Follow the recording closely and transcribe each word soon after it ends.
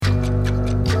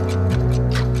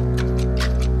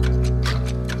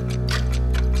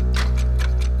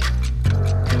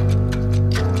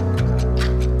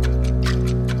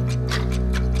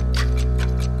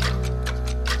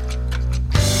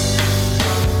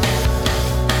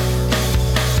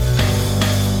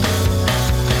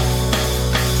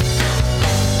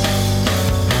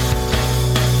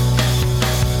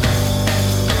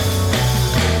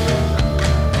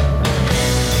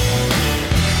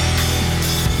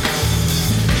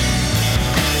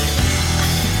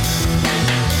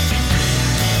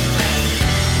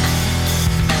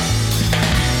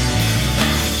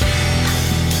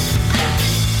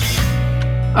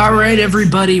All right,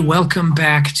 everybody, welcome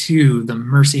back to the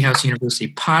Mercy House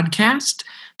University podcast.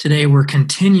 Today we're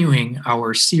continuing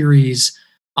our series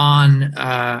on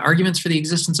arguments for the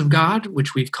existence of God,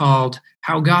 which we've called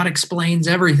How God Explains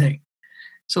Everything.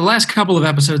 So the last couple of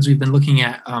episodes we've been looking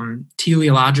at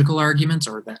teleological arguments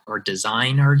or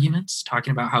design arguments, talking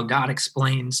about how God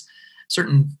explains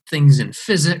certain things in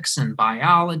physics and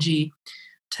biology.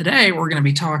 Today we're going to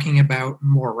be talking about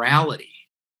morality.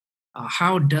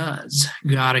 How does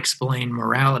God explain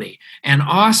morality? And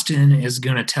Austin is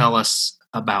going to tell us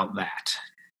about that.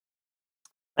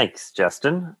 Thanks,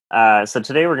 Justin. So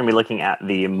today we're going to be looking at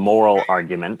the moral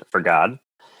argument for God.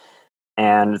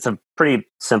 And it's a pretty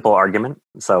simple argument.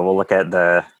 So we'll look at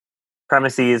the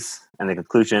premises and the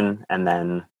conclusion and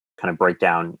then kind of break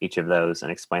down each of those and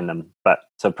explain them.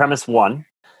 So premise one,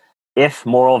 if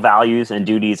moral values and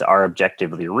duties are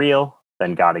objectively real,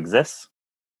 then God exists.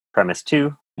 Premise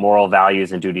two, moral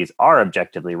values and duties are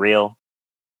objectively real.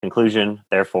 Conclusion,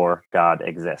 therefore, God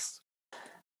exists.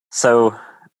 So,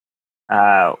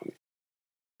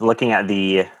 looking at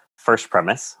the first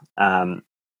premise,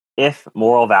 if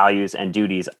moral values and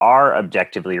duties are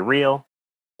objectively real,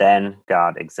 then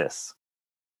God exists.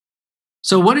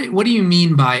 So, what do you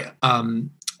mean by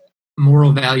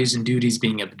moral values and duties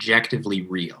being objectively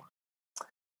real?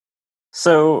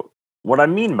 So, what I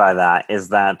mean by that is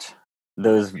that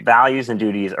those values and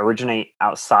duties originate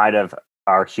outside of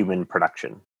our human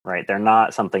production, right? They're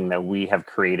not something that we have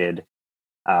created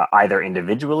either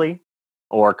individually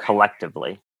or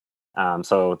collectively.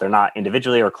 So they're not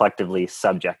individually or collectively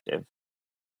subjective.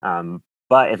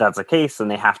 But if that's the case, then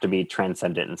they have to be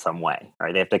transcendent in some way,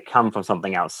 right? They have to come from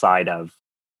something outside of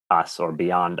us or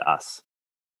beyond us.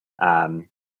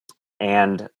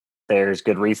 And there's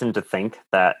good reason to think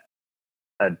that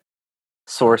a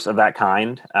source of that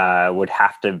kind would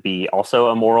have to be also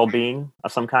a moral being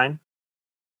of some kind.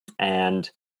 And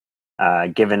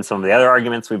given some of the other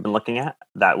arguments we've been looking at,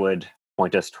 that would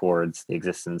point us towards the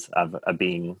existence of a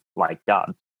being like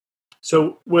God.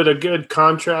 So would a good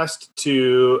contrast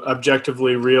to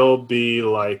objectively real be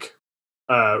like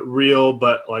real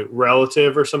but like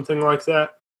relative or something like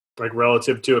that? Like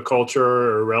relative to a culture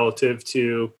or relative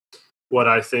to what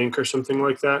I think or something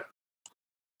like that?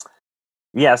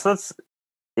 Yeah, so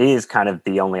it is kind of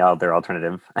the only other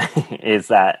alternative is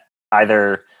that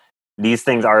either these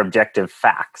things are objective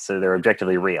facts, so they're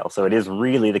objectively real. So it is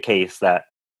really the case that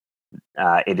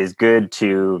it is good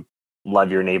to love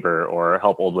your neighbor or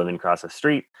help old women cross the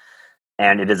street.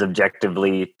 And it is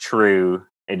objectively true.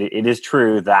 It is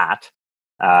true that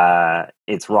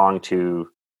it's wrong to,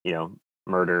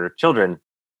 murder children.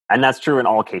 And that's true in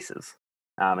all cases.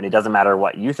 And it doesn't matter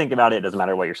what you think about it. It doesn't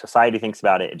matter what your society thinks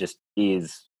about it. It just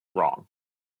is wrong.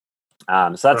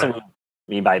 So that's what I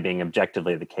mean by being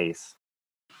objectively the case.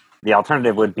 The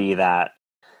alternative would be that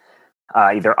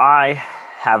either I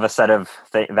have a set of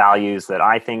values that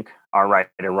I think are right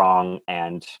or wrong,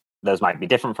 and those might be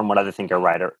different from what other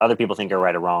people think are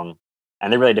right or wrong,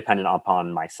 and they're really dependent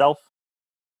upon myself.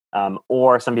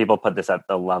 Or some people put this at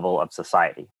the level of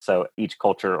society. So each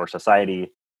culture or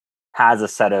society has a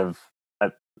set of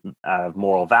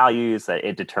moral values that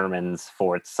it determines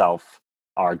for itself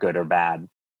are good or bad.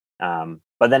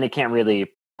 But then it can't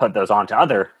really put those onto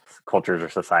other cultures or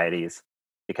societies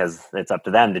because it's up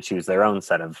to them to choose their own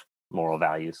set of moral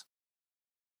values.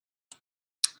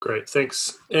 Great,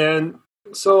 thanks. And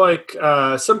so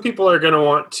some people are going to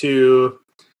want to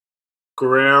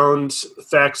ground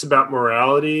facts about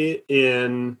morality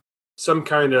in some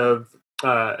kind of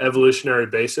evolutionary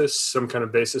basis, some kind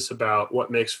of basis about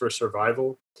what makes for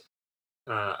survival.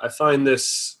 I find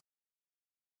this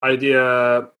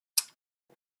idea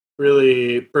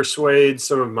really persuades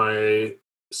some of my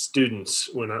students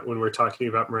when we're talking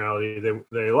about morality.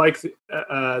 They like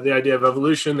the idea of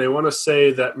evolution. They want to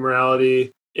say that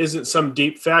morality isn't some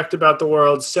deep fact about the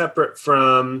world separate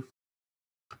from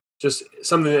just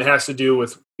something that has to do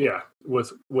with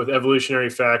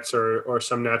evolutionary facts or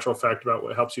some natural fact about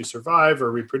what helps you survive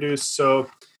or reproduce. So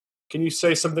can you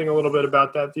say something a little bit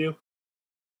about that view?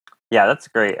 Yeah, that's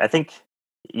great. I think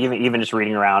even just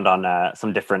reading around on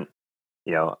some different,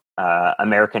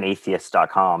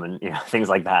 AmericanAtheist.com and things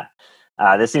like that,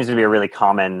 this seems to be a really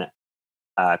common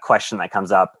question that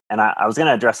comes up. And I was going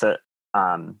to address it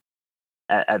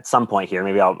at some point here.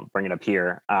 Maybe I'll bring it up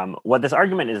here. What this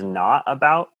argument is not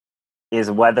about is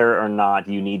whether or not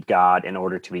you need God in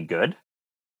order to be good.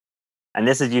 And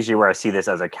this is usually where I see this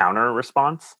as a counter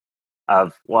response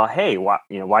of, well, hey,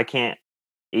 why can't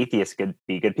atheists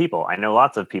be good people? I know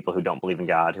lots of people who don't believe in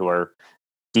God who are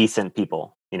decent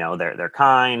people. They're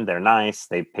kind, they're nice,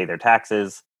 they pay their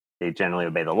taxes, they generally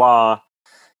obey the law.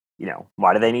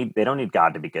 why do they don't need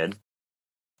God to be good.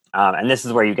 And this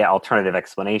is where you get alternative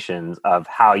explanations of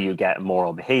how you get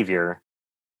moral behavior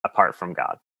apart from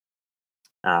God.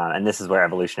 And this is where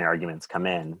evolutionary arguments come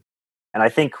in. And I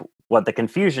think what the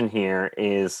confusion here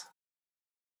is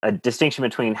a distinction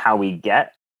between how we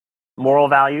get moral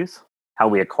values, how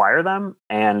we acquire them,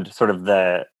 and sort of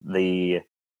the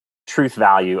truth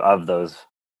value of those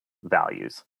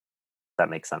values. If that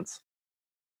makes sense.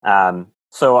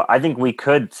 So I think we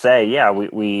could say,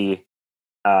 we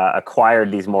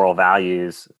acquired these moral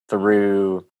values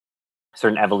through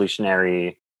certain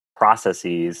evolutionary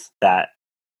processes that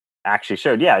actually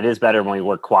showed, it is better when we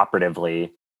work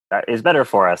cooperatively. That is better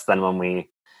for us than when we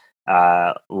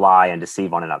lie and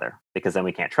deceive one another, because then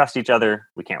we can't trust each other,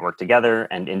 we can't work together,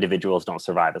 and individuals don't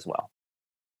survive as well.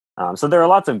 So there are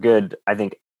lots of good, I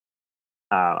think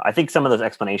some of those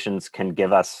explanations can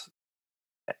give us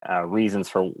reasons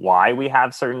for why we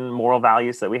have certain moral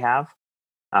values that we have.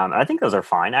 I think those are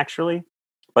fine, actually.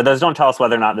 But those don't tell us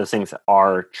whether or not those things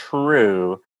are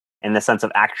true in the sense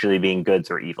of actually being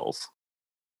goods or evils.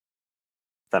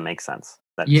 If that makes sense.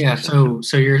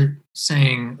 So you're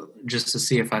saying, just to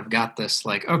see if I've got this,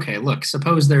 like, okay, look,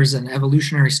 suppose there's an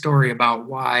evolutionary story about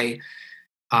why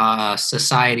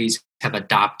societies have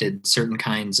adopted certain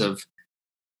kinds of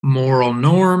moral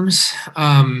norms.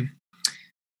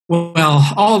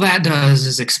 Well, all that does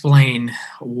is explain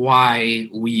why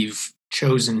we've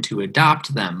chosen to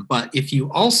adopt them. But if you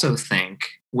also think,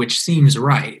 which seems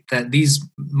right, that these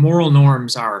moral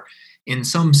norms are in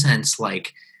some sense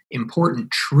like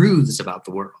important truths about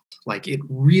the world, like it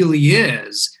really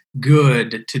is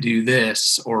good to do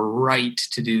this or right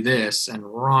to do this and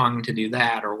wrong to do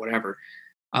that or whatever,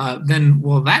 then,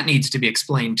 well, that needs to be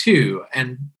explained too.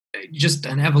 And just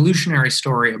an evolutionary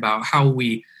story about how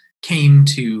we came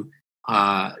to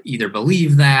either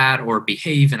believe that or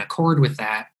behave in accord with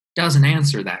that doesn't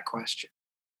answer that question.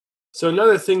 So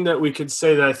another thing that we could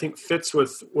say that I think fits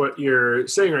with what you're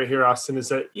saying right here, Austin, is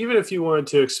that even if you wanted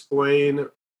to explain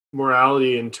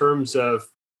morality in terms of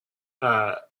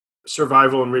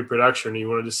survival and reproduction, you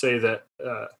wanted to say that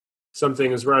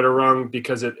something is right or wrong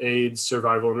because it aids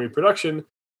survival and reproduction,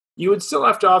 you would still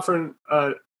have to offer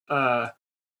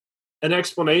an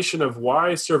explanation of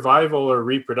why survival or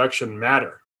reproduction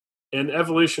matter. And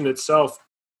evolution itself,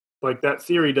 like that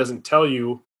theory, doesn't tell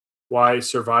you why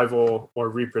survival or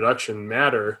reproduction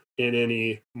matter in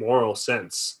any moral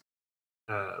sense.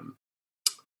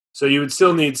 So you would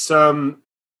still need some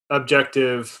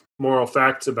objective moral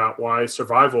facts about why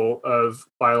survival of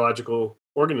biological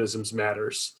organisms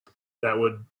matters. That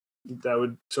would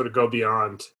sort of go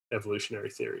beyond evolutionary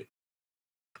theory.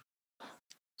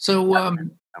 So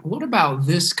what about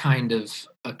this kind of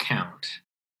account?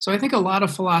 So I think a lot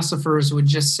of philosophers would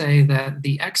just say that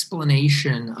the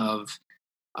explanation of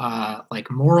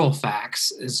like moral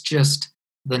facts is just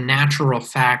the natural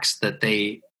facts that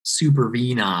they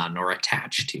supervene on or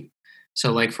attach to.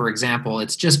 So, like, for example,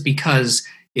 it's just because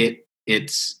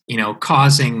it's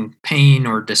causing pain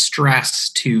or distress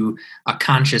to a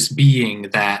conscious being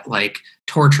that, like,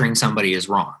 torturing somebody is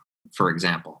wrong, for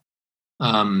example.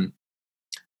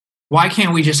 Why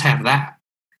can't we just have that?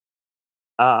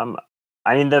 I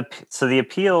mean, the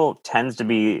appeal tends to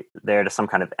be there to some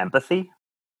kind of empathy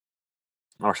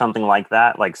or something like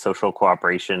that, like social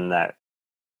cooperation.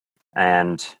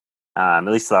 And at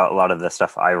least a lot of the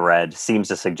stuff I read seems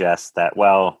to suggest that,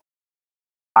 well,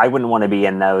 I wouldn't want to be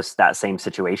in that same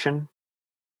situation.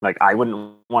 Like, I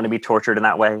wouldn't want to be tortured in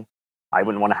that way. I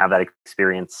wouldn't want to have that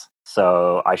experience,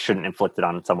 so I shouldn't inflict it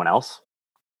on someone else.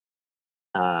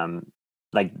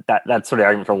 Like that's sort of the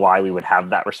argument for why we would have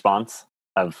that response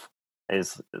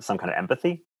is some kind of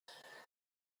empathy,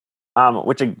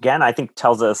 which again I think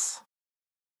tells us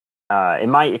it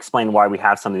might explain why we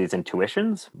have some of these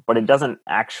intuitions, but it doesn't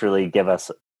actually give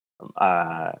us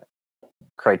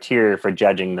criteria for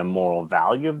judging the moral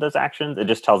value of those actions. It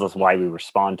just tells us why we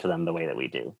respond to them the way that we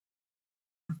do.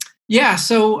 Yeah,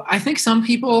 so I think some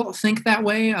people think that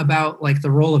way about like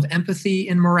the role of empathy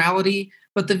in morality,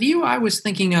 but the view I was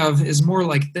thinking of is more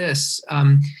like this.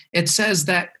 It says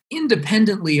that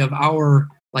independently of our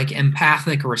like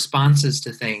empathic responses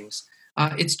to things,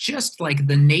 it's just like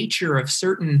the nature of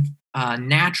certain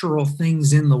natural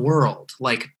things in the world,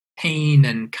 like pain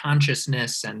and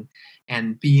consciousness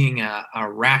and being a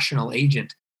rational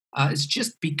agent. It's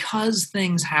just because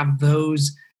things have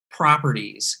those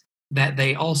properties that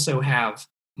they also have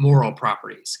moral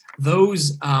properties.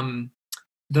 Those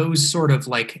sort of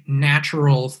like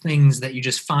natural things that you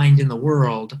just find in the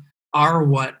world are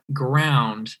what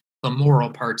ground the moral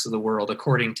parts of the world,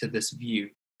 according to this view.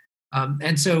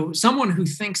 And so someone who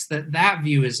thinks that that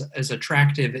view is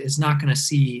attractive is not going to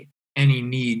see any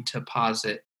need to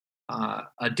posit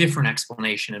a different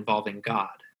explanation involving God.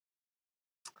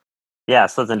 Yeah,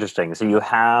 so that's interesting. So you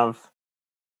have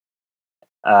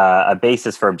a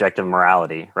basis for objective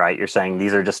morality, right? You're saying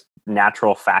these are just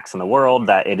natural facts in the world,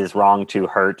 that it is wrong to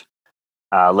hurt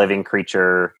a living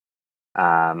creature,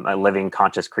 a living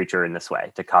conscious creature in this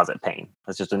way, to cause it pain.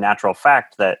 It's just a natural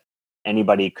fact that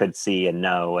anybody could see and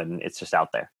know, and it's just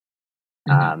out there.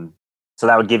 So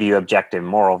that would give you objective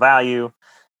moral value,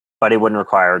 but it wouldn't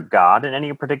require God in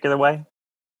any particular way.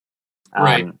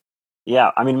 Right.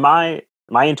 Yeah, I mean, my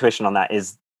intuition on that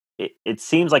is it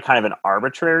seems like kind of an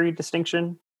arbitrary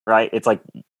distinction, right? It's like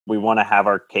we want to have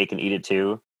our cake and eat it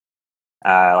too.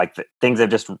 Like things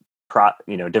have just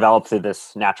developed through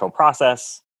this natural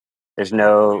process. There's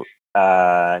no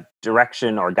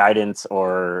direction or guidance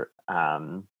or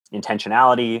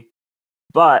intentionality,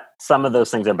 but some of those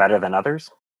things are better than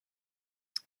others.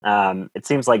 It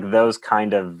seems like those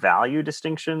kind of value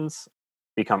distinctions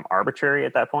become arbitrary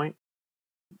at that point.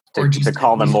 To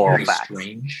call them moral facts.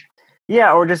 Strange.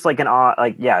 Yeah, or just like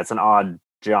it's an odd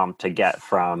jump to get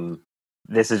from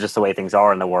this is just the way things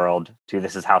are in the world to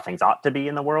this is how things ought to be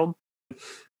in the world.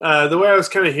 The way I was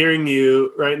kind of hearing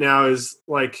you right now is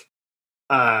like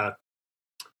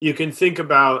you can think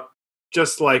about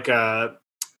just like a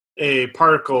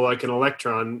particle, like an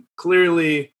electron.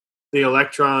 Clearly, the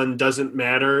electron doesn't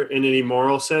matter in any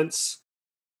moral sense.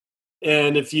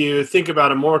 And if you think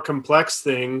about a more complex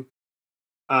thing,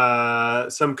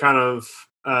 some kind of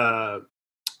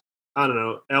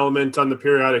element on the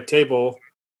periodic table,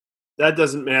 that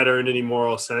doesn't matter in any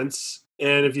moral sense.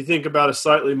 And if you think about a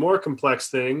slightly more complex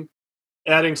thing,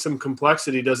 adding some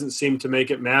complexity doesn't seem to make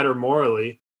it matter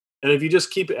morally. And if you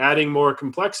just keep adding more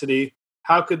complexity,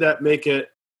 how could that make it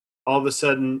all of a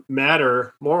sudden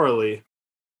matter morally?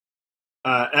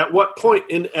 At what point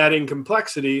in adding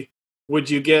complexity would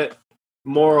you get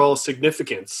moral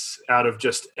significance out of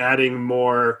just adding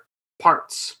more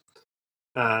parts?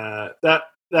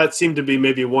 That seemed to be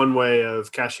maybe one way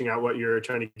of cashing out what you're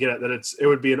trying to get at, that it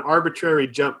would be an arbitrary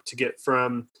jump to get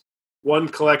from one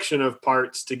collection of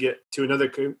parts to get to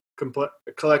another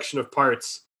collection of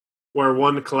parts, where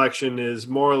one collection is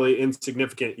morally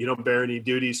insignificant. You don't bear any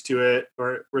duties to it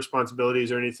or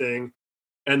responsibilities or anything.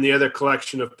 And the other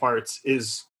collection of parts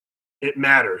it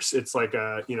matters. It's like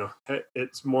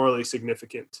it's morally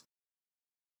significant.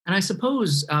 And I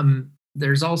suppose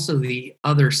there's also the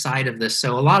other side of this.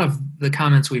 So a lot of the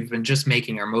comments we've been just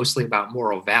making are mostly about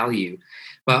moral value,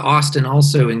 but Austin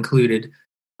also included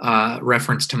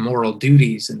reference to moral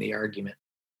duties in the argument.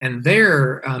 And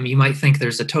there, you might think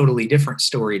there's a totally different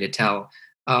story to tell,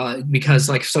 because,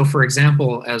 for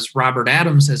example, as Robert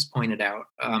Adams has pointed out,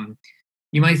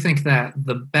 you might think that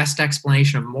the best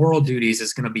explanation of moral duties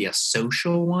is going to be a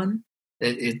social one.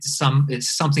 It's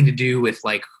something to do with,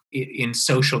 like, in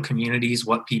social communities,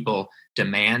 what people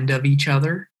demand of each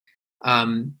other.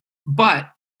 But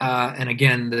and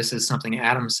again, this is something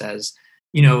Adams says,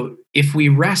 if we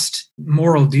rest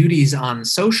moral duties on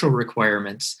social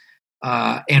requirements,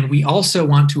 and we also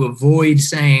want to avoid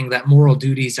saying that moral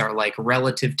duties are like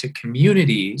relative to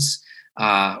communities,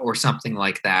 or something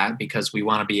like that, because we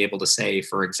want to be able to say,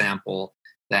 for example,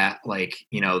 that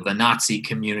the Nazi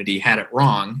community had it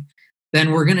wrong,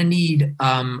 then we're going to need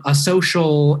a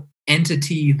social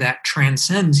entity that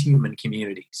transcends human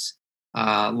communities,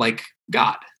 like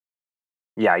God.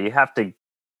 Yeah, you have to,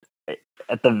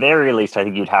 at the very least, I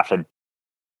think you'd have to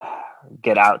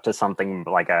get out to something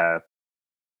like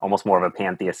almost more of a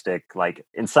pantheistic, like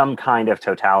in some kind of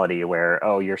totality where,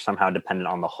 you're somehow dependent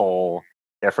on the whole,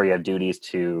 therefore you have duties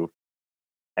to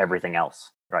everything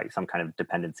else, right? Some kind of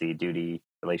dependency, duty,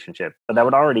 relationship. But that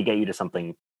would already get you to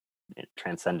something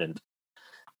transcendent.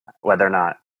 Whether or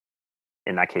not,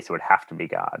 in that case, it would have to be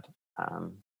God.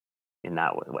 In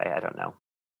that way, I don't know.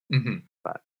 Mm-hmm.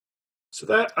 But so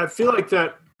that, I feel like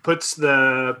that puts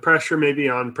the pressure maybe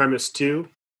on premise 2,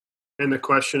 and the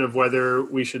question of whether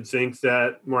we should think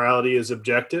that morality is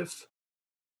objective.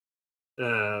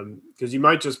 Because you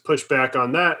might just push back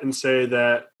on that and say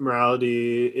that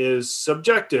morality is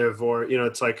subjective, or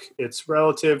it's like it's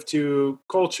relative to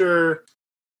culture.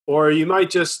 Or you might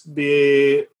just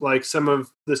be like some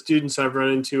of the students I've run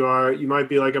into you might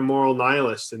be like a moral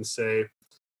nihilist and say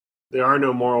there are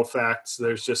no moral facts,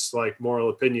 there's just like moral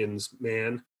opinions,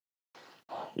 man.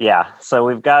 Yeah, so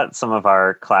we've got some of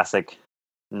our classic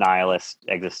nihilist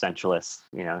existentialists,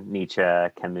 Nietzsche,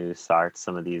 Camus, Sartre,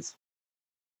 some of these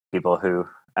people who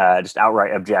just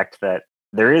outright object that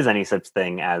there is any such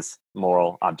thing as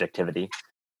moral objectivity.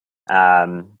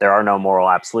 There are no moral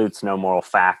absolutes, no moral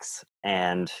facts,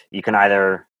 and you can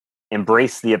either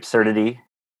embrace the absurdity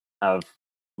of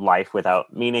life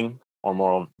without meaning or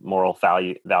moral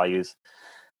values,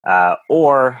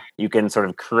 or you can sort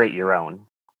of create your own.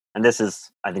 And this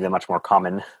is, I think, a much more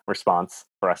common response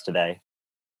for us today.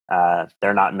 There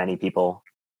are not many people.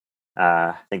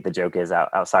 I think the joke is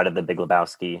outside of the Big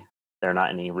Lebowski, there are not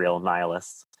any real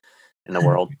nihilists in the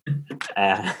world.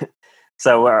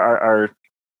 So our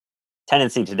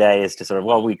tendency today is to sort of,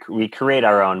 well, we create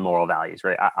our own moral values,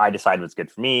 right? I decide what's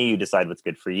good for me. You decide what's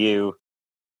good for you.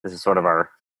 This is sort of our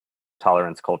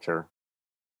tolerance culture.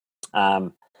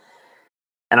 And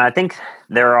I think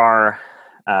there are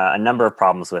a number of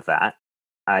problems with that.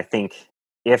 I think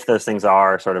if those things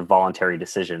are sort of voluntary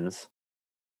decisions,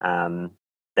 then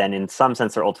in some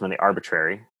sense they're ultimately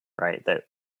arbitrary, right? That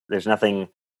there's nothing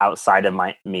outside of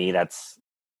me that's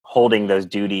holding those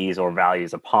duties or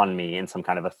values upon me in some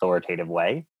kind of authoritative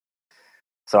way.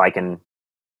 So I can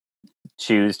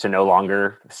choose to no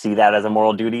longer see that as a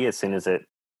moral duty as soon as it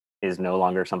is no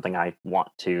longer something I want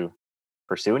to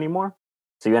pursue anymore.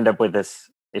 So you end up with this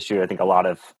issue. I think a lot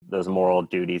of those moral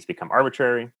duties become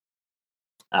arbitrary.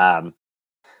 But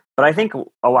I think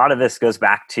a lot of this goes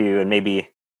back to, and maybe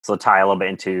this will tie a little bit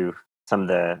into some of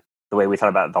the way we thought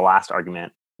about the last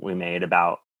argument we made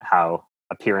about how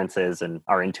appearances and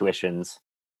our intuitions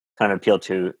kind of appeal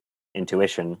to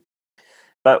intuition.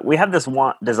 But we have this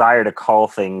desire to call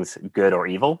things good or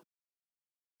evil,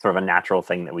 sort of a natural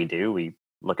thing that we do. We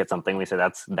look at something, we say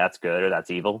that's good or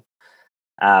that's evil.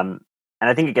 And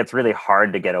I think it gets really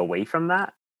hard to get away from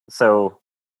that. So,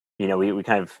 we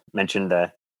kind of mentioned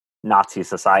the Nazi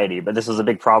society, but this was a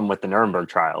big problem with the Nuremberg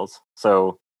trials.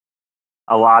 So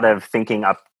a lot of thinking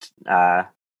up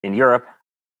in Europe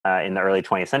in the early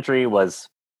 20th century was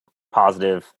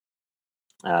positive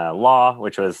law,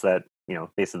 which was that,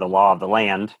 basically the law of the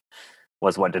land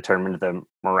was what determined the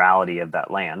morality of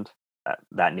that land,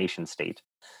 that nation state.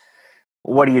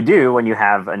 What do you do when you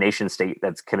have a nation state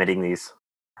that's committing these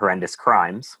horrendous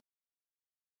crimes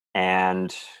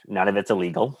and none of it's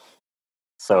illegal?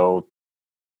 So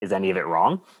is any of it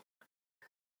wrong?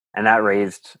 And that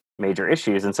raised major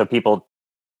issues. And so people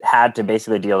had to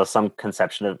basically appeal to some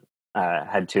conception of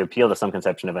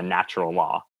a natural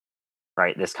law,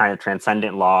 right? This kind of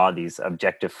transcendent law, these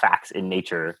objective facts in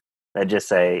nature that just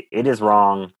say it is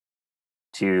wrong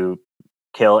to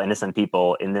kill innocent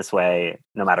people in this way,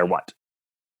 no matter what.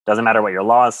 Doesn't matter what your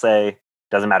laws say,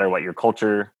 doesn't matter what your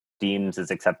culture deems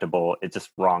is acceptable. It's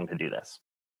just wrong to do this.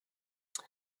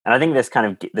 And I think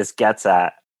this gets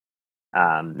at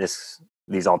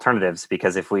these alternatives,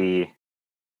 because if we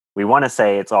want to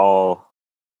say it's all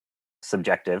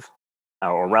subjective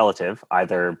or relative,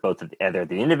 either at the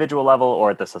individual level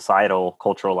or at the societal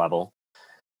cultural level,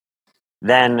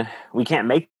 then we can't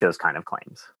make those kind of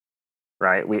claims,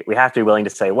 right? We have to be willing to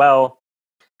say, well,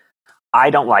 I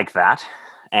don't like that,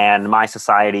 and my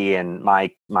society and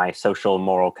my social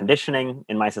moral conditioning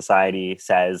in my society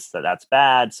says that that's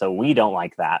bad, so we don't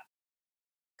like that.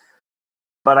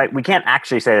 But we can't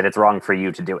actually say that it's wrong for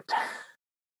you to do it,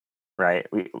 right?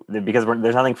 Because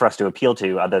there's nothing for us to appeal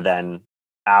to other than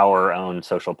our own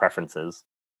social preferences.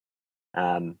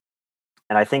 And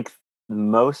I think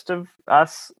most of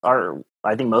us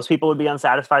I think most people would be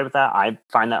unsatisfied with that. I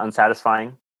find that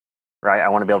unsatisfying, right? I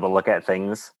want to be able to look at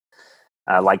things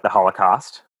like the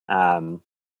Holocaust. And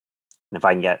if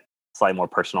I can get slightly more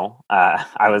personal,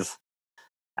 I was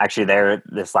actually there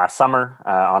this last summer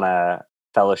on a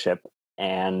fellowship,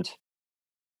 and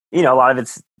a lot of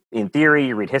it's in theory.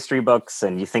 You read history books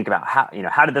and you think about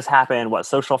how did this happen, what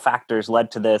social factors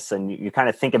led to this, and you kind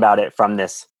of think about it from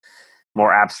this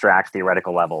more abstract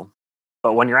theoretical level.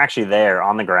 But when you're actually there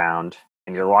on the ground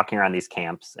and you're walking around these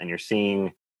camps and you're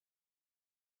seeing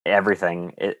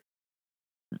everything,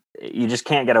 you just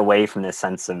can't get away from this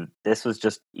sense of this was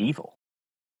just evil.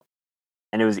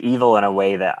 And it was evil in a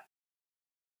way that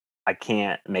I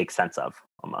can't make sense of,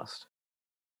 almost.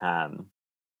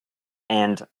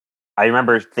 And I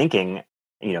remember thinking,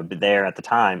 there at the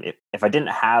time, if I didn't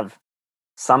have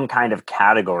some kind of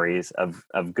categories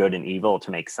of good and evil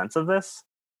to make sense of this,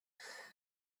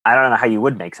 I don't know how you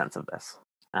would make sense of this.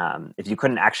 If you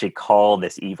couldn't actually call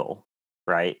this evil,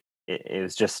 right? It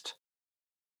was just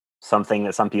something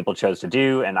that some people chose to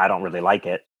do, and I don't really like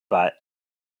it, but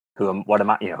who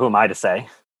am I to say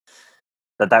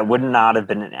that would not have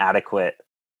been an adequate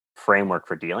framework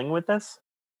for dealing with this,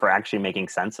 for actually making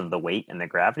sense of the weight and the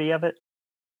gravity of it.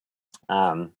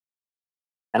 And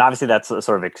obviously that's a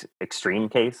sort of extreme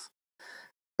case,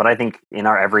 but I think in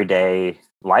our everyday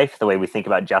life, the way we think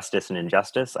about justice and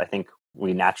injustice, I think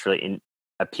we naturally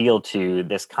appeal to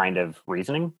this kind of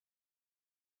reasoning.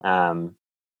 Somebody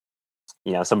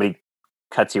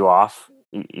cuts you off,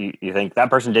 you think that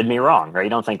person did me wrong, right? You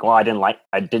don't think, well, I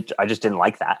just didn't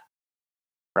like that,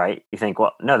 right? You think,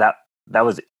 well, no, that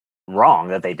was wrong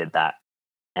that they did that,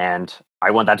 and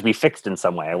I want that to be fixed in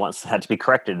some way. I want that to be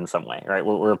corrected in some way, right?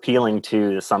 We're appealing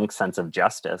to some sense of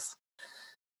justice,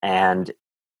 and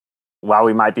while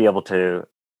we might be able to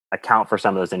account for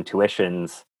some of those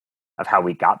intuitions of how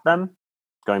we got them,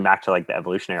 going back to like the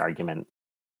evolutionary argument,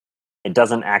 it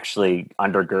doesn't actually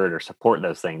undergird or support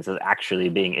those things as actually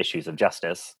being issues of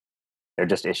justice. They're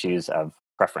just issues of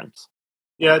preference.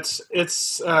 Yeah,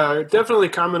 it's definitely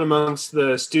common amongst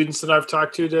the students that I've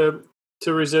talked to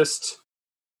resist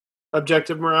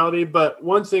objective morality. But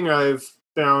one thing I've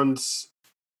found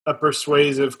a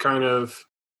persuasive kind of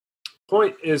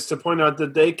point is to point out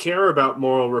that they care about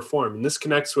moral reform. And this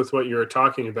connects with what you were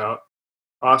talking about,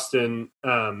 Austin.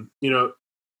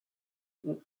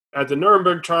 At the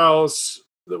Nuremberg trials,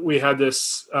 we had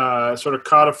this sort of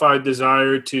codified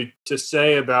desire to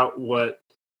say about what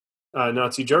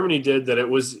Nazi Germany did, that it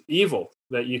was evil,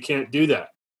 that you can't do that.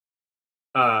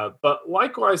 But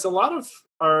likewise, a lot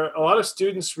of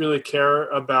students really care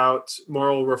about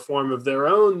moral reform of their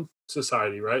own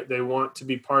society, right? They want to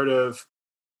be part of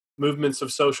movements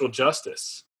of social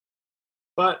justice.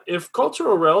 But if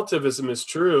cultural relativism is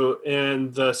true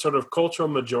and the sort of cultural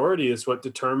majority is what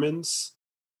determines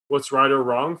what's right or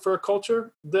wrong for a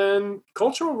culture, then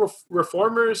cultural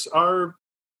reformers are,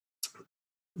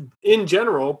 in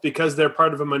general, because they're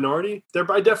part of a minority, they're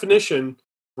by definition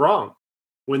wrong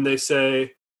when they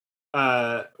say,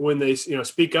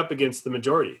 speak up against the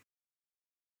majority.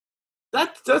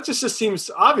 That just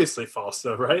seems obviously false,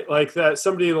 though, right? Like that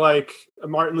somebody like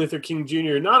Martin Luther King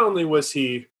Jr., not only was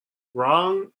he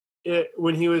wrong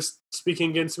when he was speaking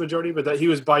against the majority, but that he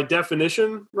was by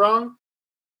definition wrong.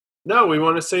 No, we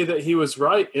want to say that he was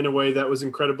right in a way that was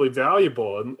incredibly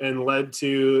valuable and led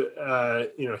to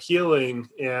healing,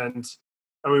 and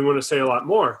we want to say a lot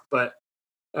more. But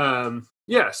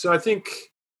so I think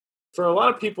for a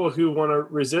lot of people who want to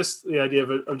resist the idea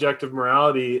of objective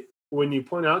morality, when you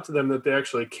point out to them that they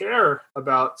actually care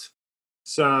about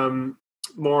some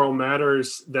moral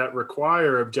matters that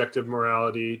require objective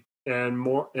morality and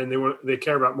they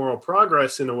care about moral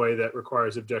progress in a way that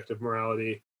requires objective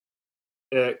morality,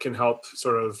 it can help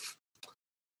sort of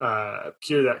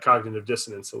cure that cognitive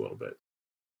dissonance a little bit.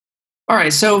 All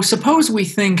right, so suppose we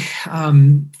think,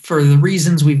 for the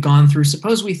reasons we've gone through,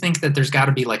 suppose we think that there's got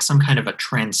to be like some kind of a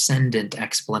transcendent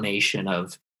explanation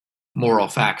of moral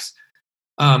facts.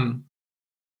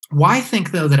 Why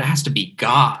think, though, that it has to be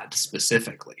God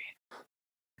specifically?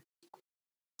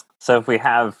 So if we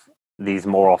have these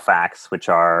moral facts, which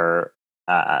are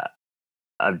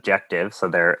objective, so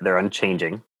they're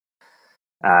unchanging,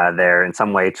 they're in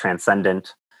some way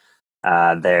transcendent,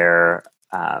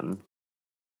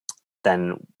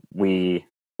 then we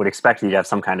would expect you to have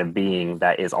some kind of being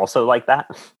that is also like that,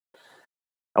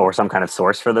 or some kind of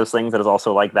source for those things that is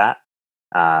also like that,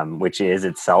 which is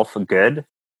itself good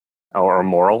or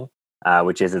moral,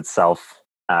 which is itself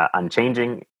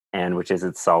unchanging, and which is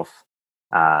itself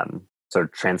sort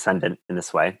of transcendent in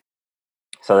this way.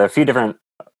 So there are a few different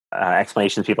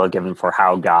explanations people have given for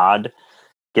how God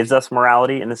gives us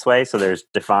morality in this way. So there's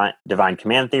divine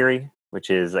command theory, which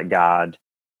is that God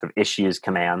sort of issues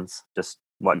commands. Just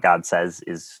what God says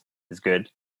is good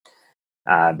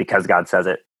because God says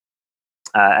it.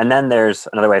 And then there's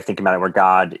another way of thinking about it where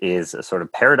God is a sort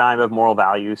of paradigm of moral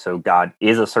value. So God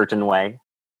is a certain way.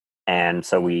 And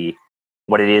so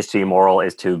what it is to be moral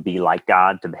is to be like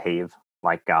God, to behave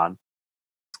like God.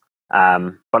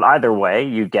 But either way,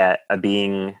 you get a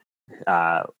being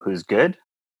who's good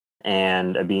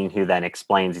and a being who then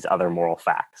explains these other moral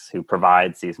facts, who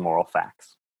provides these moral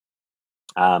facts.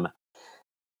 And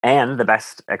the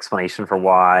best explanation for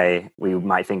why we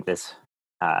might think this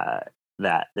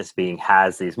that this being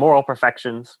has these moral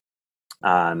perfections,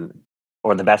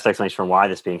 or the best explanation for why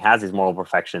this being has these moral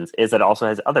perfections, is that it also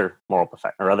has other moral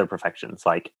other perfections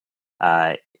like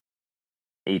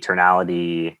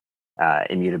eternality,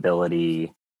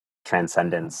 immutability,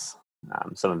 transcendence,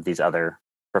 some of these other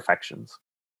perfections.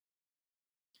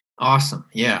 Awesome.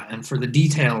 Yeah. And for the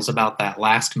details about that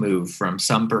last move from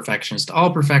some perfections to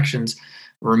all perfections,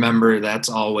 remember that's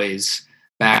always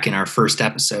back in our first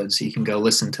episode, so you can go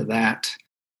listen to that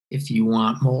if you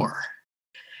want more.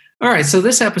 All right, so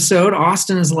this episode,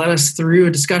 Austin has led us through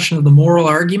a discussion of the moral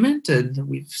argument, and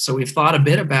we've thought a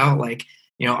bit about, like,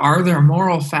 are there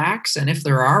moral facts? And if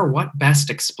there are, what best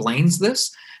explains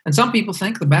this? And some people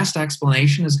think the best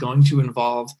explanation is going to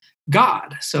involve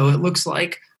God. So it looks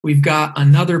like we've got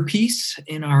another piece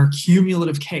in our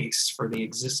cumulative case for the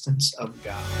existence of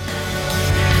God.